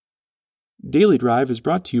Daily Drive is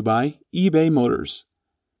brought to you by eBay Motors.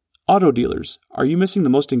 Auto dealers, are you missing the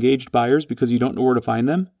most engaged buyers because you don't know where to find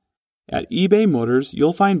them? At eBay Motors,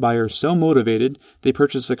 you'll find buyers so motivated they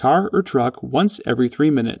purchase a car or truck once every 3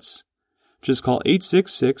 minutes. Just call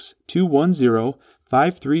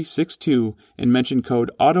 866-210-5362 and mention code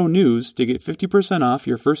AUTONEWS to get 50% off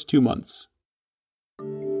your first 2 months.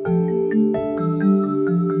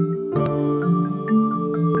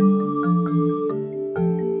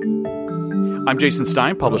 I'm Jason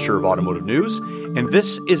Stein, publisher of Automotive News, and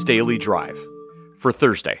this is Daily Drive for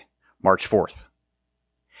Thursday, March 4th.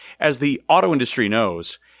 As the auto industry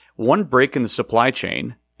knows, one break in the supply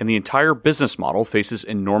chain and the entire business model faces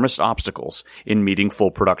enormous obstacles in meeting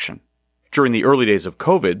full production. During the early days of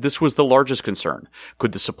COVID, this was the largest concern.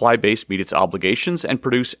 Could the supply base meet its obligations and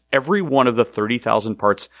produce every one of the 30,000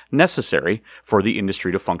 parts necessary for the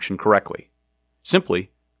industry to function correctly?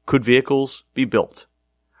 Simply, could vehicles be built?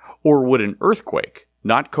 Or would an earthquake,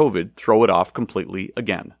 not COVID, throw it off completely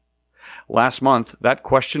again? Last month, that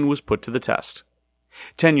question was put to the test.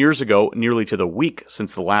 10 years ago, nearly to the week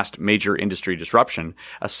since the last major industry disruption,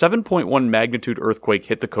 a 7.1 magnitude earthquake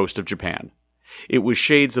hit the coast of Japan. It was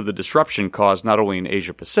shades of the disruption caused not only in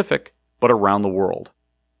Asia Pacific, but around the world.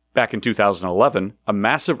 Back in 2011, a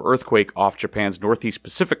massive earthquake off Japan's northeast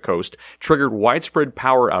Pacific coast triggered widespread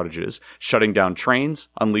power outages, shutting down trains,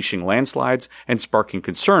 unleashing landslides, and sparking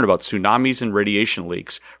concern about tsunamis and radiation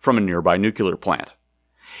leaks from a nearby nuclear plant.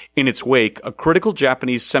 In its wake, a critical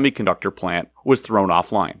Japanese semiconductor plant was thrown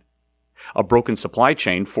offline. A broken supply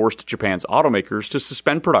chain forced Japan's automakers to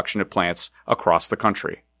suspend production at plants across the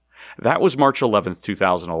country. That was March 11,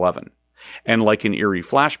 2011. And like an eerie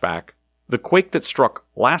flashback, the quake that struck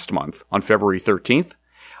last month, on February 13th,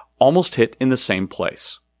 almost hit in the same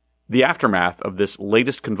place. The aftermath of this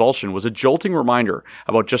latest convulsion was a jolting reminder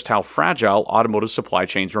about just how fragile automotive supply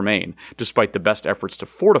chains remain, despite the best efforts to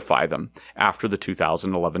fortify them after the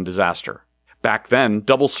 2011 disaster. Back then,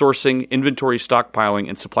 double sourcing, inventory stockpiling,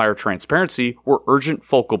 and supplier transparency were urgent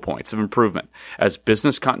focal points of improvement as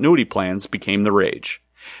business continuity plans became the rage.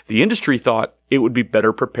 The industry thought it would be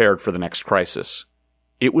better prepared for the next crisis.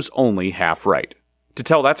 It was only half right. To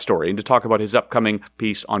tell that story and to talk about his upcoming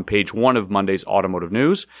piece on page 1 of Monday's Automotive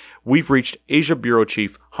News, we've reached Asia Bureau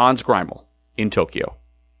Chief Hans Greimel in Tokyo.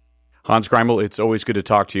 Hans Greimel, it's always good to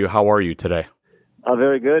talk to you. How are you today?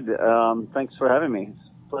 Very good. Thanks for having me. It's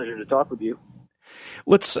a pleasure to talk with you.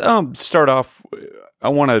 Let's start off. I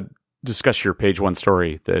want to discuss your page 1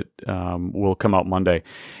 story that will come out Monday.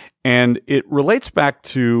 And it relates back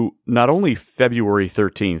to not only February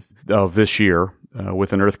 13th of this year,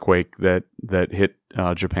 with an earthquake that hit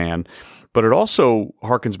Japan, but it also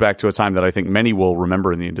harkens back to a time that I think many will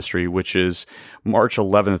remember in the industry, which is March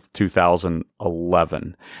 11th,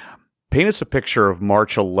 2011. Paint us a picture of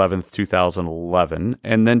March 11th, 2011,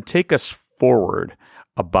 and then take us forward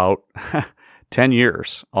about 10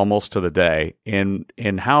 years, almost to the day, in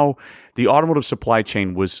how the automotive supply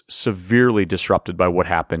chain was severely disrupted by what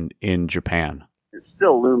happened in Japan. It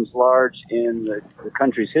still looms large in the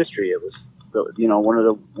country's history. It was one of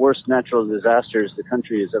the worst natural disasters the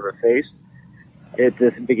country has ever faced.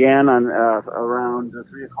 It began on around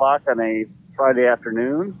 3 o'clock on a Friday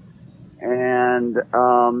afternoon, and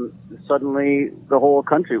suddenly the whole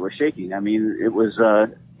country was shaking. I mean, it was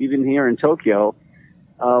even here in Tokyo,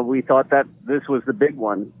 we thought that this was the big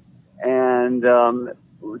one, and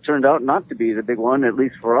it turned out not to be the big one, at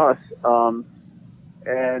least for us.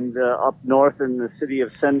 And up north in the city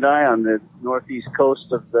of Sendai on the northeast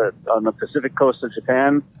coast on the Pacific coast of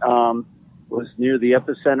Japan, was near the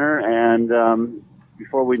epicenter. And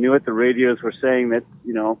before we knew it, the radios were saying that,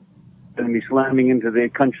 going to be slamming into the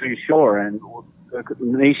country's shore. And the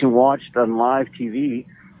nation watched on live TV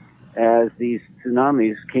as these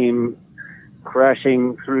tsunamis came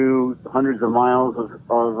crashing through hundreds of miles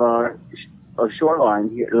of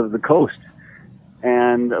shoreline of the coast.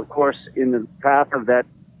 And, of course, in the path of that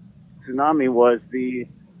tsunami was the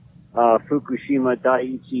Fukushima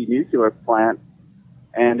Daiichi nuclear plant,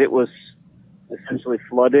 and it was essentially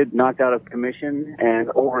flooded, knocked out of commission,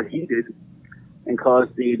 and overheated, and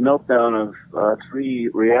caused the meltdown of 3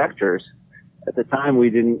 reactors. At the time,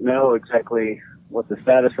 we didn't know exactly what the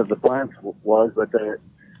status of the plant was, but the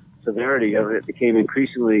severity of it became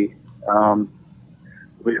increasingly,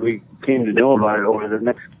 we came to know about it over the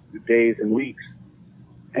next days and weeks.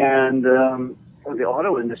 And for the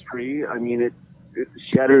auto industry, I mean, it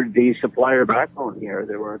shattered the supplier backbone here.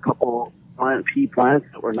 There were a couple key plants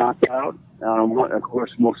that were knocked out. Of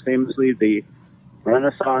course, most famously, the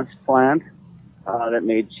Renaissance plant that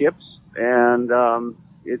made chips, and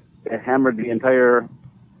it hammered the entire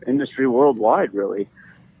industry worldwide, really.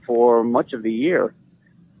 for much of the year.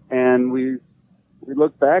 And we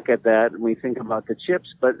look back at that and we think about the chips,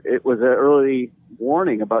 but it was an early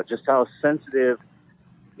warning about just how sensitive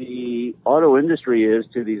the auto industry is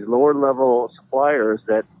to these lower level suppliers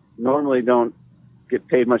that normally don't get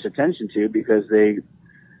paid much attention to because they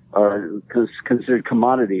are considered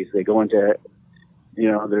commodities. They go into,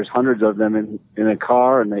 there's hundreds of them in a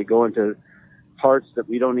car, and they go into parts that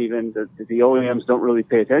we don't even, the OEMs don't really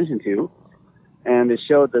pay attention to. And it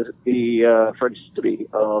showed the fragility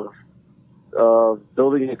of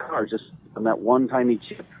building a car just on that one tiny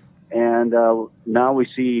chip. And now we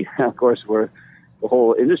see, of course, where the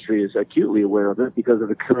whole industry is acutely aware of it because of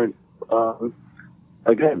the current,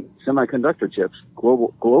 again, semiconductor chips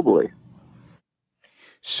globally.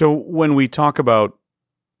 So when we talk about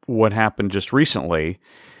what happened just recently,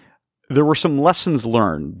 there were some lessons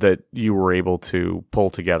learned that you were able to pull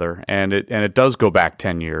together, and it does go back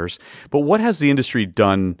 10 years. But what has the industry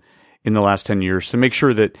done in the last 10 years to make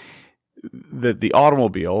sure that the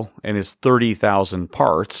automobile and its 30,000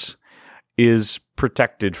 parts is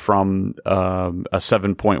protected from a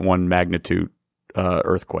 7.1 magnitude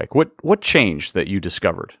earthquake? What changed that you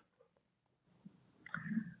discovered?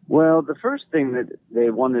 Well, the first thing that they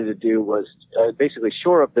wanted to do was basically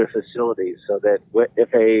shore up their facilities so that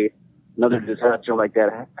if another disaster like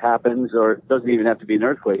that happens, or it doesn't even have to be an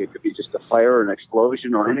earthquake, it could be just a fire or an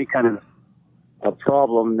explosion or any kind of a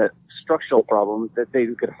problem, structural problem, that they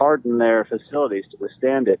could harden their facilities to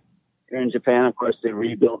withstand it. Here in Japan, of course, they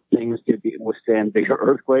rebuilt things to withstand bigger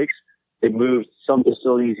earthquakes. They moved some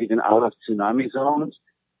facilities even out of tsunami zones,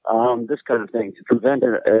 this kind of thing, to prevent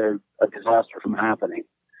a disaster from happening.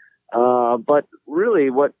 But really,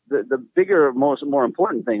 what the bigger, more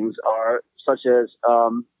important things are, such as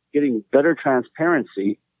getting better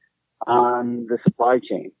transparency on the supply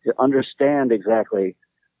chain to understand exactly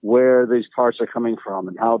where these parts are coming from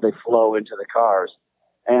and how they flow into the cars.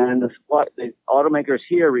 And the automakers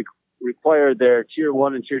here require their tier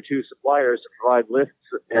 1 and tier 2 suppliers to provide lists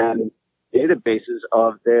and databases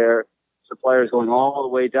of their suppliers going all the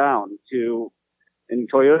way down to, in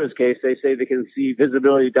Toyota's case, they say they can see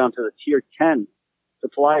visibility down to the tier 10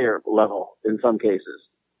 supplier level in some cases.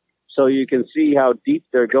 So you can see how deep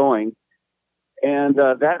they're going. And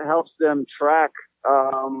that helps them track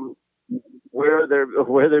where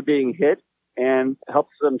they're being hit, and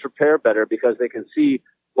helps them prepare better because they can see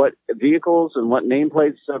what vehicles and what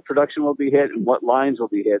nameplates of production will be hit and what lines will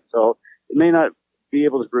be hit. So it may not be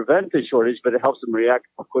able to prevent the shortage, but it helps them react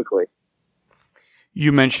more quickly.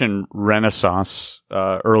 You mentioned Renesas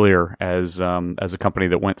earlier as a company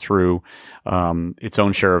that went through its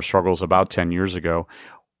own share of struggles about 10 years ago.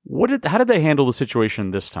 How did they handle the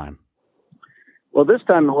situation this time? Well, this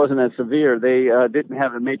time it wasn't as severe. They didn't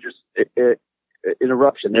have a major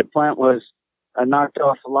interruption. Their plant was knocked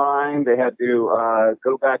offline. They had to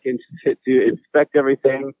go back in to inspect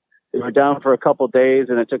everything. They were down for a couple of days,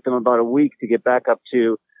 and it took them about a week to get back up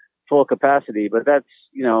to full capacity. But that's,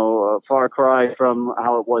 a far cry from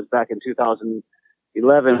how it was back in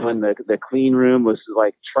 2011 when the clean room was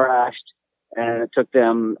like trashed, and it took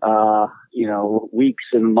them, weeks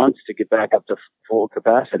and months to get back up to full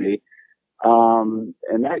capacity. And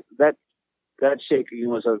that shaking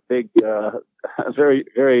was a big, very,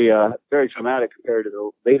 very, very traumatic compared to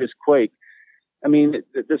the latest quake. I mean,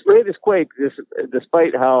 this latest quake,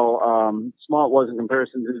 despite how small it was in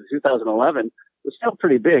comparison to 2011, was still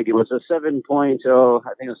pretty big. It was a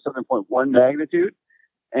 7.1 magnitude,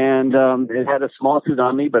 and it had a small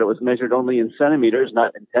tsunami, but it was measured only in centimeters,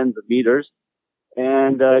 not in tens of meters.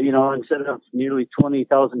 And instead of nearly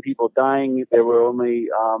 20,000 people dying, there were only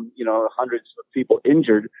hundreds of people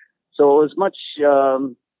injured. So it was much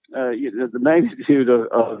the magnitude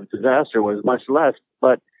of disaster was much less,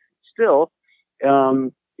 but still,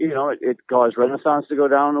 it caused Renesas to go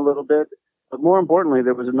down a little bit. But more importantly,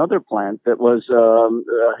 there was another plant that was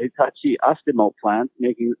Hitachi Astemo plant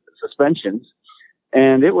making suspensions,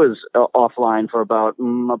 and it was offline for about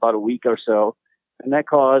a week or so, and that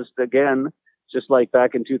caused, again, just like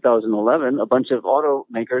back in 2011, a bunch of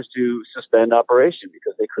automakers to suspend operation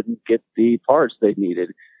because they couldn't get the parts they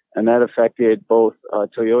needed, and that affected both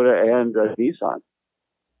Toyota and Nissan.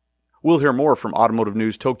 We'll hear more from Automotive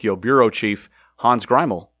News Tokyo Bureau Chief Hans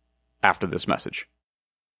Greimel after this message.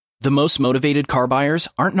 The most motivated car buyers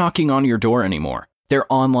aren't knocking on your door anymore.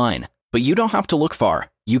 They're online, but you don't have to look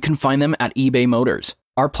far. You can find them at eBay Motors.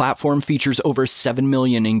 Our platform features over 7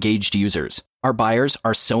 million engaged users. Our buyers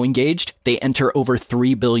are so engaged, they enter over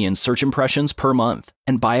 3 billion search impressions per month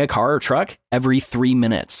and buy a car or truck every 3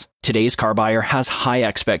 minutes. Today's car buyer has high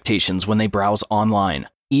expectations when they browse online.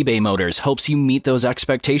 eBay Motors helps you meet those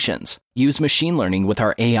expectations. Use machine learning with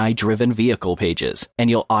our AI-driven vehicle pages, and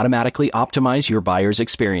you'll automatically optimize your buyer's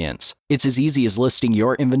experience. It's as easy as listing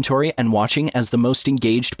your inventory and watching as the most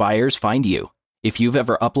engaged buyers find you. If you've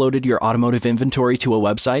ever uploaded your automotive inventory to a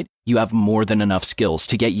website, you have more than enough skills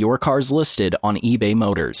to get your cars listed on eBay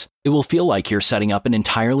Motors. It will feel like you're setting up an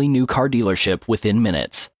entirely new car dealership within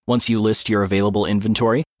minutes. Once you list your available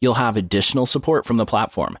inventory, you'll have additional support from the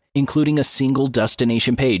platform, including a single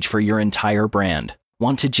destination page for your entire brand.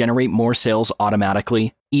 Want to generate more sales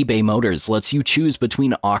automatically? eBay Motors lets you choose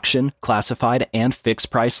between auction, classified, and fixed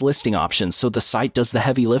price listing options so the site does the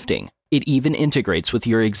heavy lifting. It even integrates with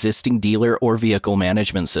your existing dealer or vehicle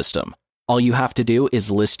management system. All you have to do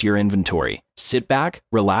is list your inventory, sit back,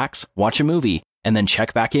 relax, watch a movie, and then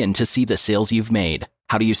check back in to see the sales you've made.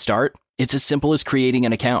 How do you start? It's as simple as creating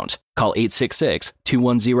an account. Call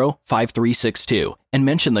 866-210-5362 and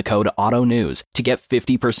mention the code AUTONEWS to get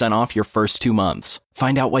 50% off your first 2 months.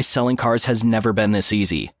 Find out why selling cars has never been this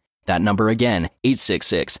easy. That number again,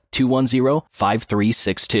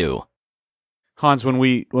 866-210-5362. Hans, when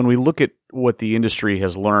we look at what the industry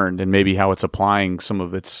has learned and maybe how it's applying some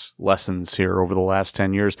of its lessons here over the last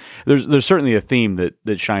 10 years, there's certainly a theme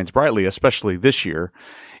that shines brightly, especially this year,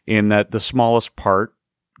 in that the smallest part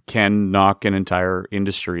can knock an entire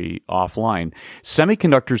industry offline.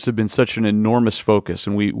 Semiconductors have been such an enormous focus,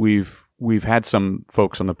 and we've had some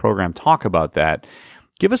folks on the program talk about that.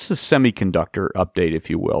 Give us the semiconductor update, if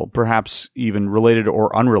you will, perhaps even related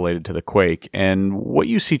or unrelated to the quake, and what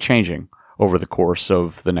you see changing over the course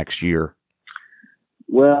of the next year.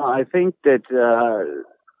 Well, I think that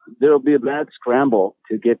there will be a mad scramble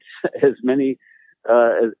to get as many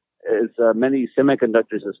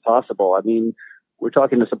semiconductors as possible. I mean, we're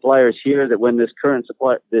talking to suppliers here that when this current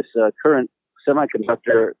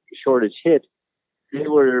semiconductor shortage hit, they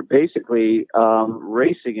were basically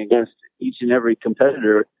racing against each and every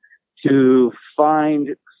competitor to find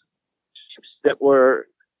chips that were,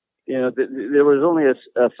 there was only a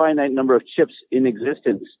finite number of chips in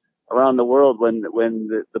existence around the world when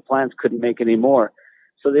the plants couldn't make any more.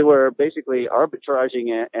 So they were basically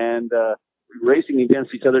arbitraging and racing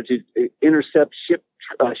against each other to intercept ship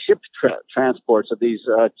transports of these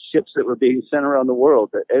ships that were being sent around the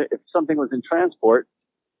world. If something was in transport,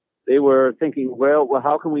 they were thinking, well,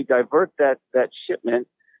 how can we divert that shipment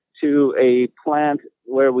to a plant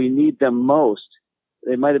where we need them most?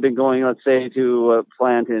 They might have been going, let's say, to a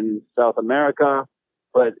plant in South America,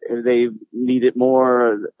 but they need it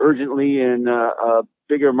more urgently in a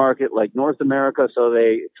bigger market like North America, so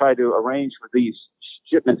they try to arrange for these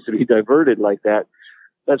shipments to be diverted like that.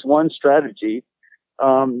 That's one strategy.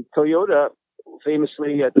 Toyota,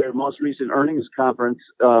 famously at their most recent earnings conference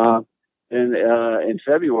in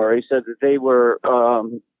February, said that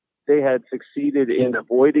they had succeeded in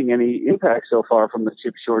avoiding any impact so far from the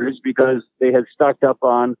chip shortage because they had stocked up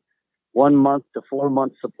on 1 month to 4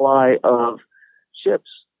 month supply of chips.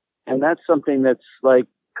 And that's something that's like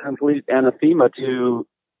complete anathema to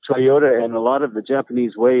Toyota and a lot of the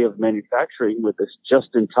Japanese way of manufacturing with this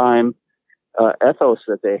just-in-time ethos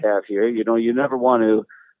that they have here. You never want to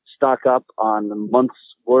stock up on a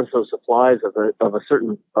month's worth of supplies of a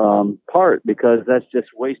certain part because that's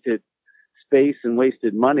just wasted space and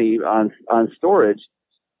wasted money on storage.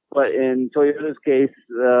 But in Toyota's case,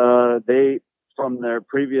 they, from their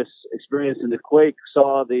previous experience in the quake,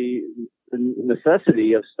 saw the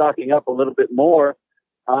necessity of stocking up a little bit more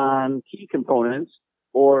on key components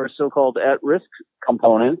or so-called at-risk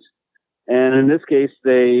components. And in this case,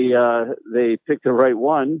 they picked the right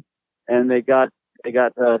one, and they got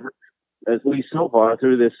at least so far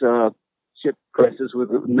through this chip crisis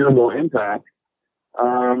with minimal impact.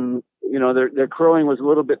 Their crowing was a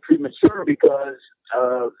little bit premature because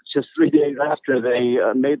just 3 days after they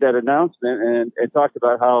made that announcement and talked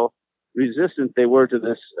about how resistant they were to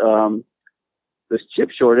this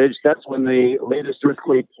chip shortage, that's when the latest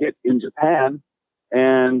earthquake hit in Japan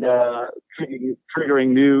and triggering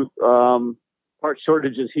new part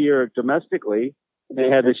shortages here domestically. They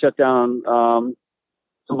had to shut down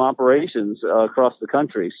some operations across the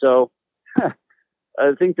country. So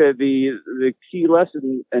I think that the key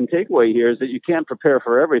lesson and takeaway here is that you can't prepare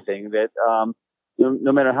for everything. That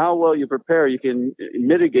no matter how well you prepare, you can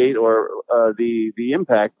mitigate or the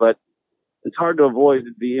impact, but it's hard to avoid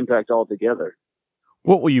the impact altogether.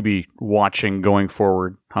 What will you be watching going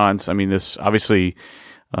forward, Hans? I mean, this obviously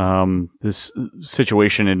this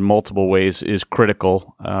situation in multiple ways is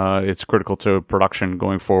critical. It's critical to production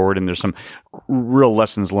going forward, and there's some real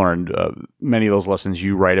lessons learned. Many of those lessons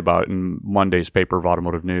you write about in Monday's paper of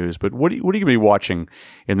Automotive News. But what are you going to be watching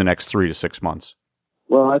in the next 3 to 6 months?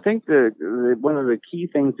 Well, I think one of the key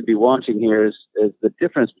things to be watching here is the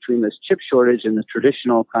difference between this chip shortage and the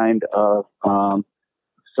traditional kind of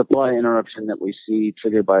supply interruption that we see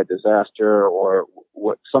triggered by a disaster or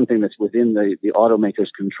something that's within the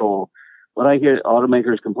automaker's control. What I hear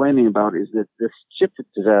automakers complaining about is that this chip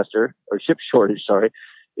disaster or chip shortage,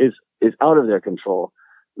 is out of their control.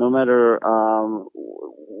 No matter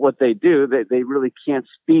what they do, they really can't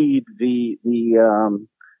speed the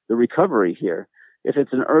recovery here. If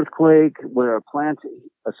it's an earthquake where a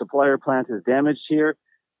supplier plant is damaged here,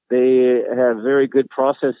 they have very good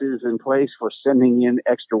processes in place for sending in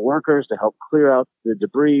extra workers to help clear out the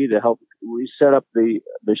debris, to help reset up the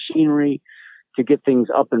machinery, to get things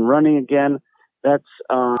up and running again. That's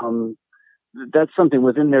something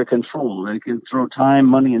within their control. They can throw time,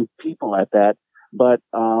 money, and people at that. But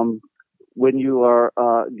when you are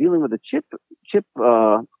dealing with a chip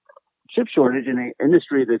shortage in an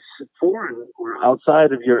industry that's foreign or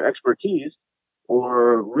outside of your expertise,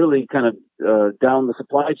 or really kind of down the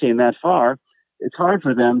supply chain that far, it's hard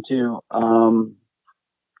for them to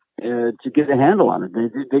get a handle on it.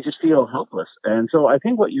 They just feel helpless. And so I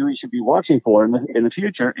think what you should be watching for in the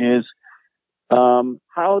future is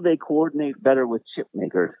how they coordinate better with chip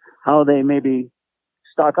makers, how they maybe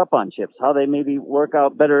stock up on chips, how they maybe work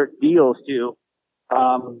out better deals to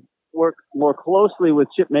work more closely with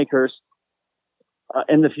chip makers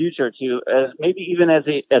in the future, to maybe even as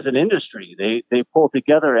an industry, they pull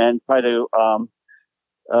together and try to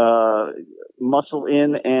muscle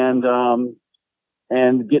in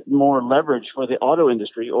and get more leverage for the auto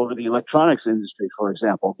industry over the electronics industry, for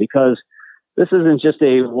example, because this isn't just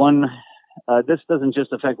this doesn't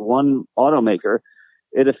just affect one automaker,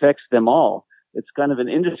 it affects them all. It's kind of an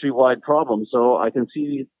industry-wide problem. So I can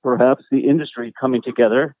see perhaps the industry coming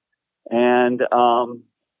together and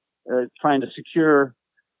trying to secure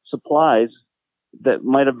supplies that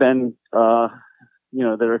might have been,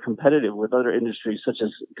 that are competitive with other industries such as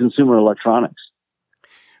consumer electronics.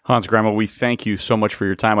 Hans Greimel, we thank you so much for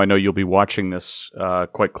your time. I know you'll be watching this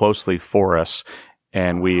quite closely for us,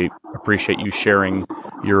 and we appreciate you sharing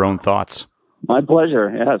your own thoughts. My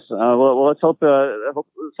pleasure. Yes. Well, let's hope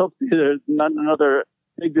there's not another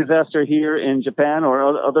big disaster here in Japan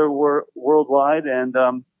or other worldwide, and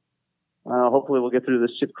hopefully we'll get through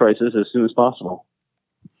this chip crisis as soon as possible.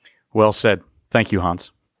 Well said. Thank you,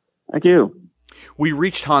 Hans. Thank you. We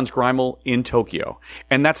reached Hans Greimel in Tokyo,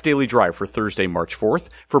 and that's Daily Drive for Thursday, March 4th.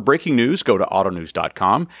 For breaking news, go to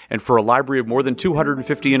autonews.com, and for a library of more than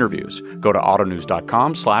 250 interviews, go to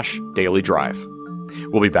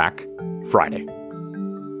autonews.com/dailydrive. We'll be back Friday.